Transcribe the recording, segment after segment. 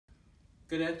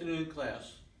Good afternoon,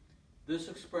 class. This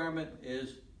experiment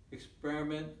is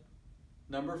experiment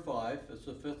number 5. It's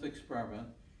the 5th experiment.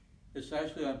 It's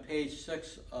actually on page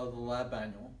 6 of the lab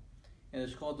manual, and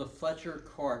it's called the Fletcher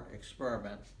cart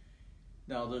experiment.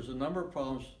 Now, there's a number of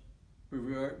problems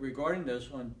regarding this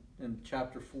in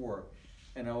chapter 4,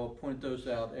 and I will point those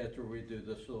out after we do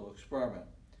this little experiment.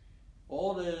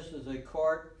 All it is a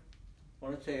cart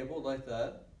on a table like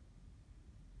that.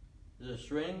 There's a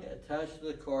string attached to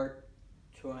the cart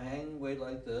to a hanging weight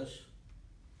like this,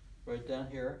 right down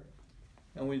here.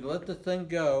 And when you let the thing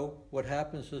go, what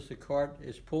happens is the cart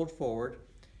is pulled forward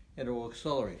and it will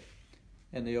accelerate.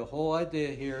 And the whole idea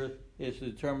here is to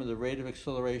determine the rate of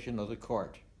acceleration of the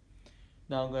cart.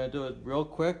 Now I'm going to do it real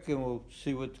quick and we'll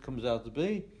see what it comes out to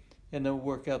be, and then we'll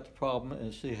work out the problem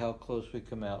and see how close we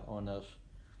come out on this.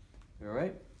 All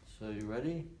right, so you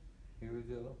ready? Here we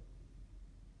go.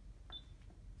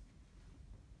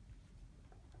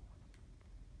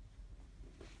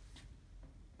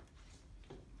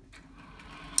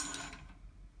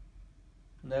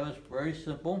 And that was very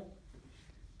simple.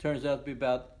 Turns out to be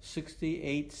about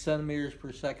 68 centimeters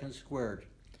per second squared.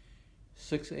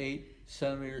 68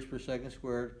 centimeters per second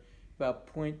squared,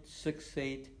 about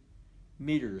 0.68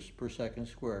 meters per second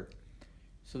squared.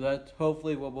 So that's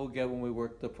hopefully what we'll get when we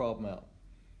work the problem out.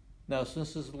 Now,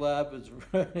 since this lab is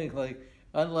really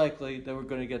unlikely that we're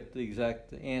going to get the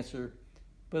exact answer,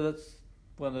 but that's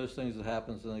one of those things that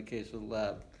happens in the case of the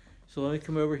lab. So let me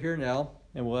come over here now,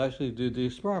 and we'll actually do the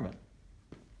experiment.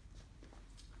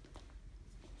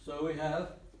 So we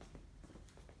have,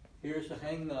 here's a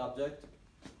hanging object.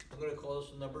 I'm going to call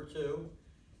this number 2,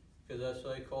 because that's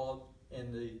what I called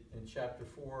in chapter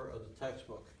 4 of the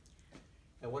textbook.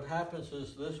 And what happens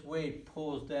is this weight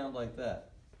pulls down like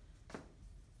that.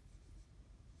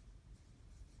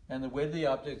 And the weight of the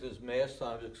object is mass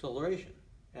times acceleration,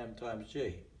 m times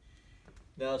g.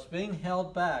 Now it's being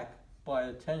held back by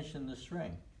the tension in the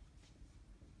string.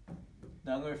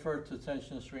 Now I'm going to refer to the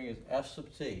tension in the string as F sub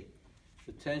t.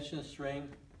 The tension in the string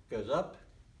goes up,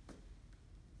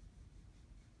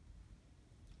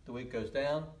 the weight goes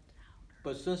down,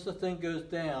 but since the thing goes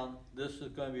down, this is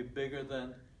going to be bigger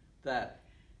than that,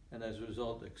 and as a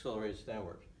result, it accelerates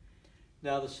downward.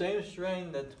 Now the same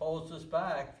string that holds this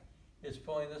back is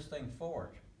pulling this thing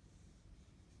forward.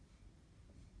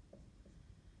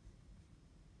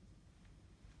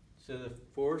 So the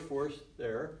forward force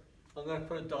there. I'm going to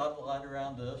put a dotted line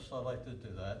around this, so I like to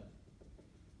do that,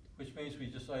 which means we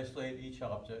just isolate each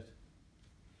object.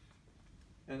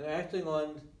 And acting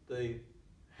on the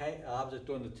object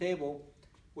on the table,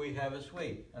 we have its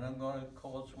weight, and I'm going to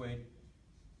call its weight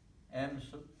m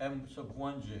sub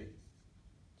 1g.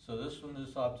 So this one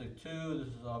is object 2, this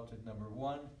is object number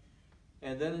 1.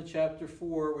 And then in chapter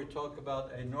 4, we talk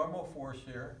about a normal force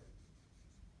here,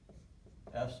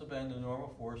 F sub n, the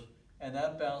normal force, and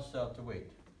that balances out the weight.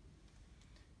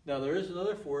 Now there is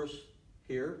another force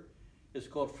here. It's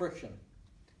called friction.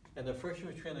 And the friction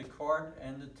between the cart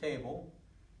and the table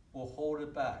will hold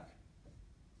it back.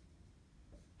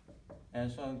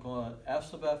 And so I'm going F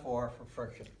sub FR for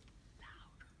friction.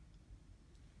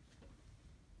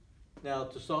 Now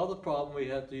to solve the problem, we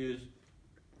have to use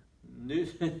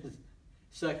Newton's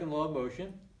second law of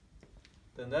motion.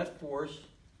 The net force,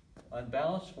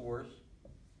 unbalanced force,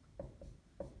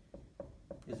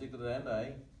 is equal to ma.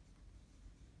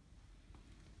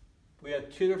 We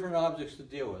have two different objects to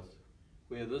deal with.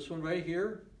 We have this one right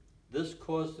here. This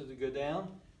caused it to go down,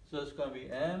 so it's going to be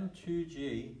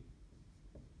m2g.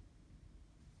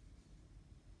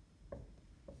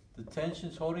 The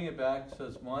tension's holding it back, so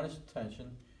it's minus the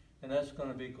tension, and that's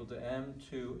going to be equal to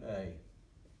m2a.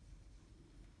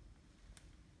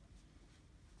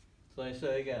 So I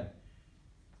say again,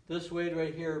 this weight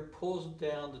right here pulls it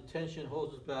down, the tension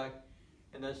holds it back,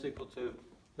 and that's equal to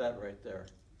that right there,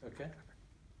 okay?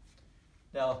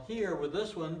 Now here, with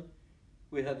this one,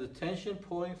 we have the tension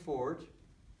pulling forward,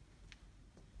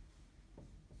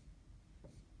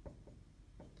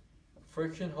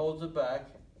 friction holds it back,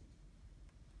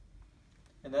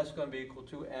 and that's going to be equal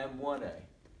to m1a.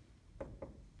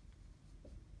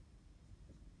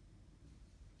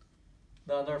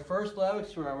 Now in our first lab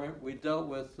experiment, we dealt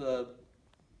with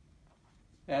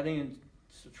adding and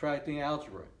subtracting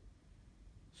algebra.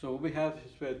 So what we have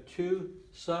is we have two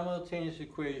simultaneous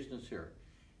equations here.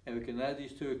 And we can add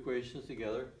these two equations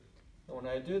together. And when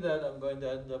I do that, I'm going to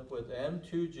end up with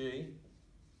m2g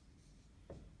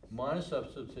minus F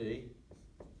sub t,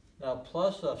 now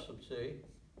plus F sub t,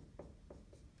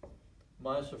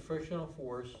 minus the frictional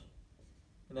force,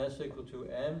 and that's equal to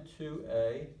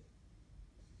m2a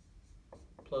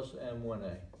plus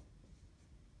m1a.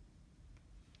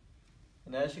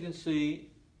 And as you can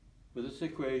see with this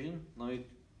equation, let me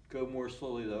go more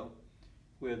slowly though.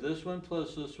 We have this one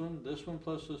plus this one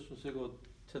plus this one is equal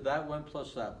to that one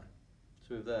plus that one.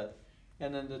 So we have that.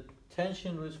 And then the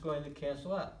tension was going to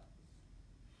cancel out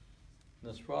in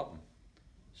this problem.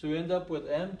 So we end up with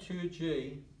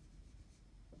M2G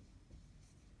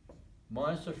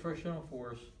minus the frictional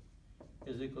force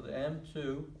is equal to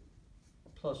M2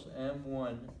 plus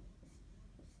M1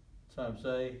 times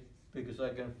A, because I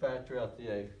can factor out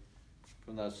the A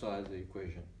from that side of the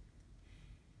equation.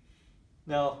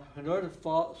 Now, in order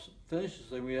to finish this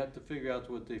thing, we have to figure out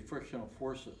what the frictional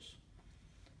force is.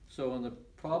 So in the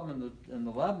problem in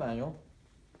the lab manual,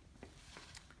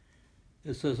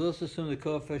 it says, let's assume the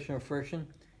coefficient of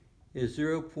friction is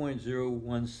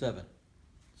 0.017.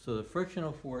 So the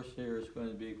frictional force here is going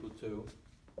to be equal to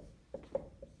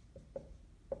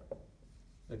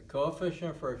the coefficient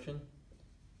of friction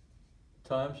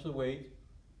times the weight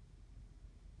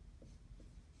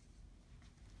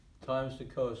times the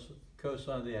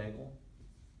cosine of the angle.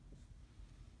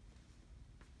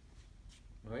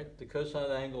 All right, the cosine of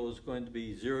the angle is going to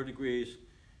be 0 degrees,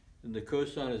 and the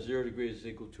cosine of 0 degrees is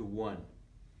equal to 1.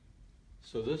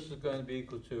 So this is going to be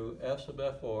equal to F sub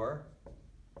FR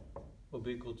will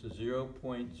be equal to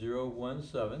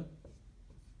 0.017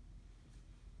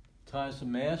 times the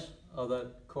mass of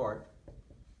that cart,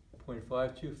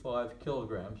 0.525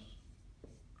 kilograms,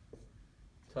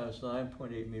 times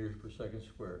 9.8 meters per second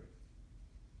squared,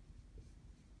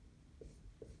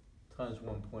 times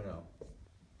 1.0.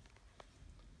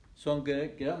 So I'm going to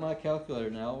get out my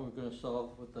calculator now. We're going to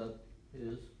solve what that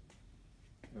is.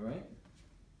 All right?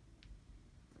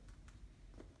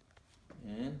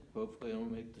 And hopefully I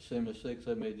don't make the same mistakes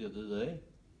I made the other day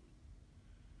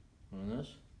on this.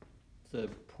 So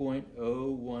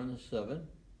 0.017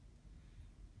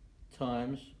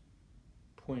 times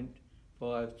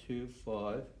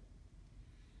 0.525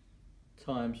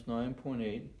 times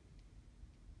 9.8,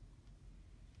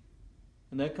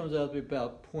 and that comes out to be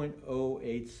about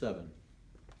 0.087.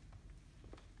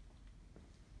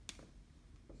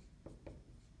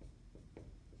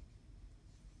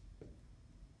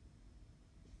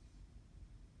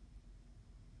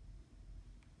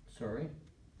 Sorry.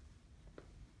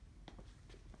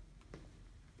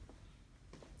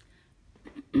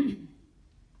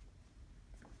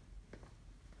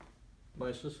 My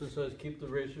assistant says keep the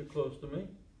razor close to me.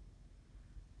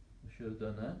 I should have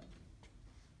done that.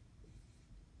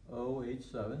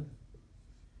 0.087.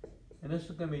 And this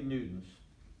is going to be newtons.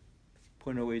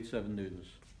 0.087 newtons.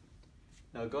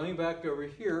 Now going back over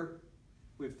here,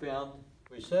 we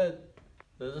said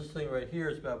that this thing right here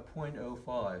is about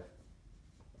 0.05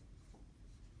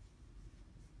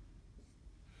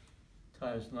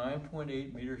 times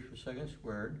 9.8 meters per second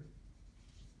squared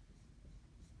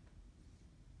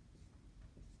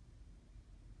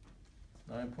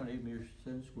meters per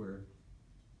second squared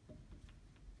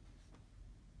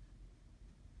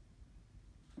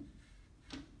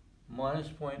minus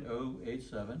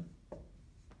 0.087.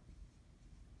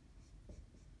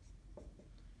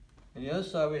 And the other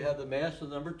side we have the mass of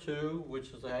number 2, which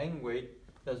is the hanging weight,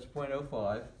 that's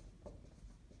 0.05,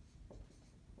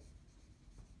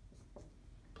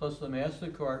 plus the mass of the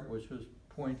cart, which was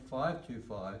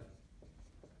 0.525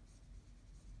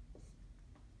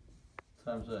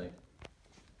 times A.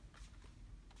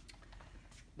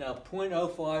 Now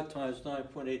 0.05 times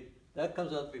 9.8, that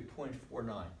comes out to be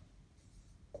 0.49.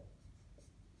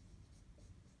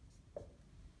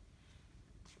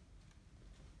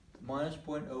 Minus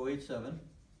 0.087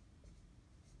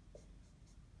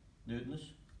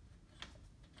 newtons.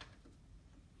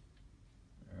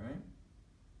 All right.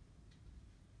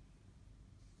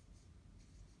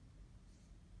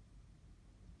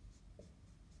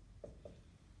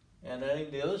 And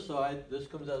adding the other side, this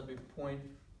comes out to be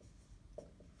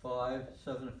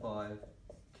 0.575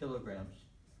 kilograms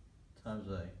times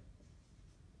A.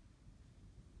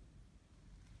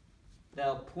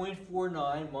 Now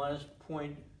 0.49 minus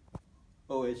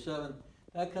 0.087,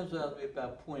 that comes out to be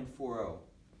about 0.40.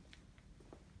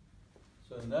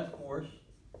 So the net force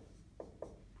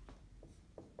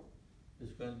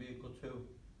is going to be equal to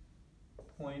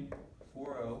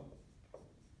 0.40.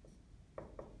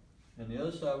 And the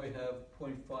other side we have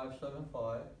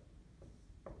 0.575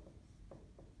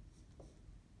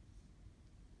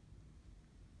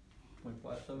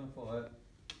 0.575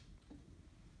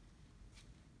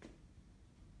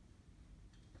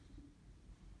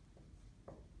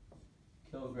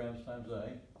 kilograms times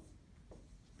A.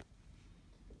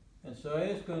 And so A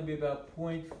is going to be about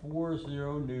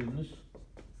 0.40 newtons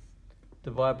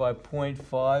divided by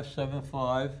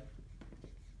 0.575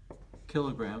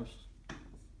 kilograms.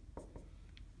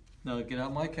 Now get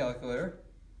out my calculator.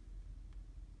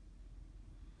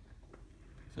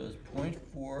 So it's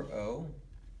 0.40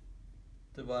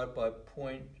 divided by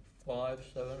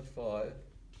 0.575.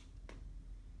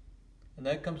 And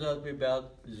that comes out to be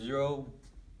about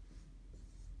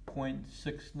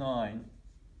 0.69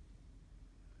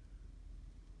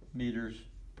 meters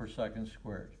per second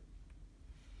squared.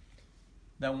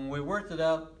 Now when we worked it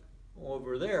out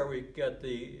over there, we got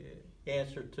the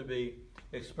answer to be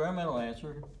experimental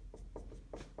answer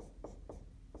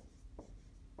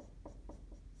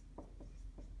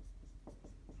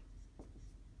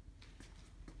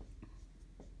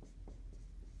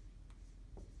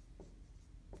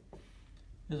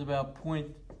is about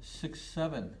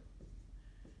 0.67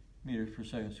 meters per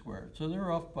second squared. So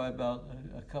they're off by about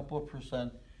a couple of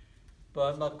percent,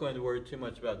 but I'm not going to worry too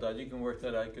much about that. You can work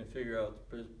that out, you can figure out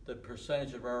the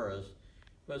percentage of error is,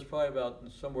 but it's probably about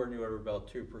somewhere in the order of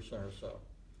about 2% or so.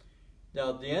 Now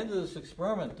at the end of this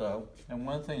experiment though, and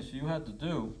one of the things you have to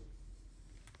do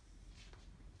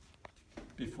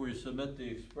before you submit the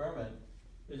experiment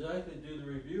is actually do the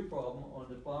review problem on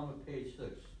the bottom of page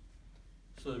 6.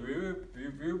 So the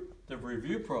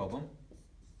review problem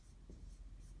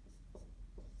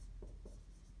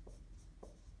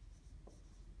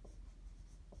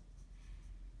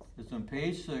is on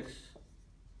page 6,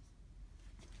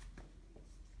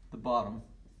 the bottom,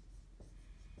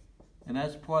 and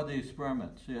that's part of the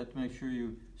experiment, so you have to make sure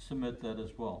you submit that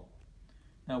as well.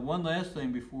 Now one last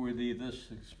thing before we leave this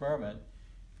experiment,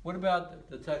 what about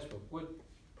the textbook? What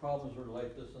problems are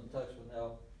like this in the textbook?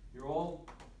 Now you're all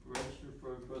registered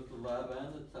for both the lab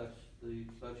and the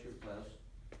lecture class.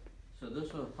 So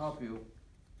this will help you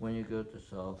when you go to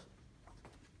solve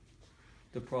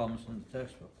the problems in the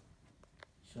textbook.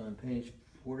 So on page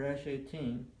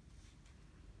 4-18,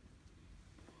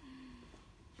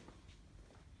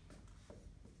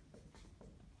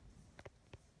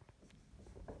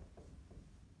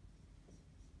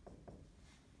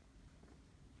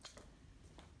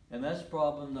 and that's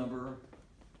problem number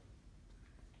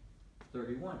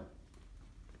 31.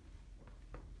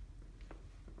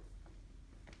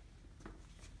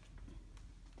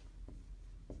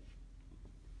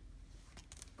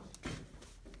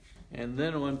 And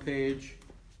then on page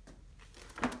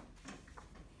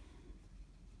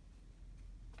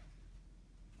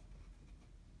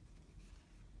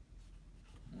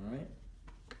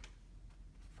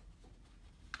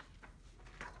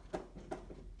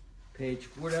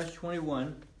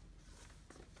 4-21,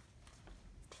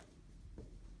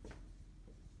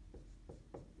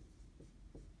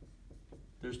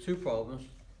 there's two problems.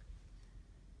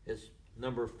 It's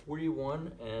number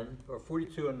 41 or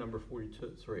 42 and number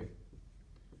 43.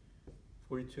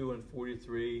 42 and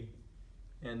 43,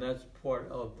 and that's part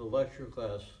of the lecture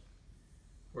class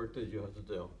work that you have to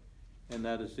do. And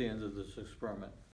that is the end of this experiment.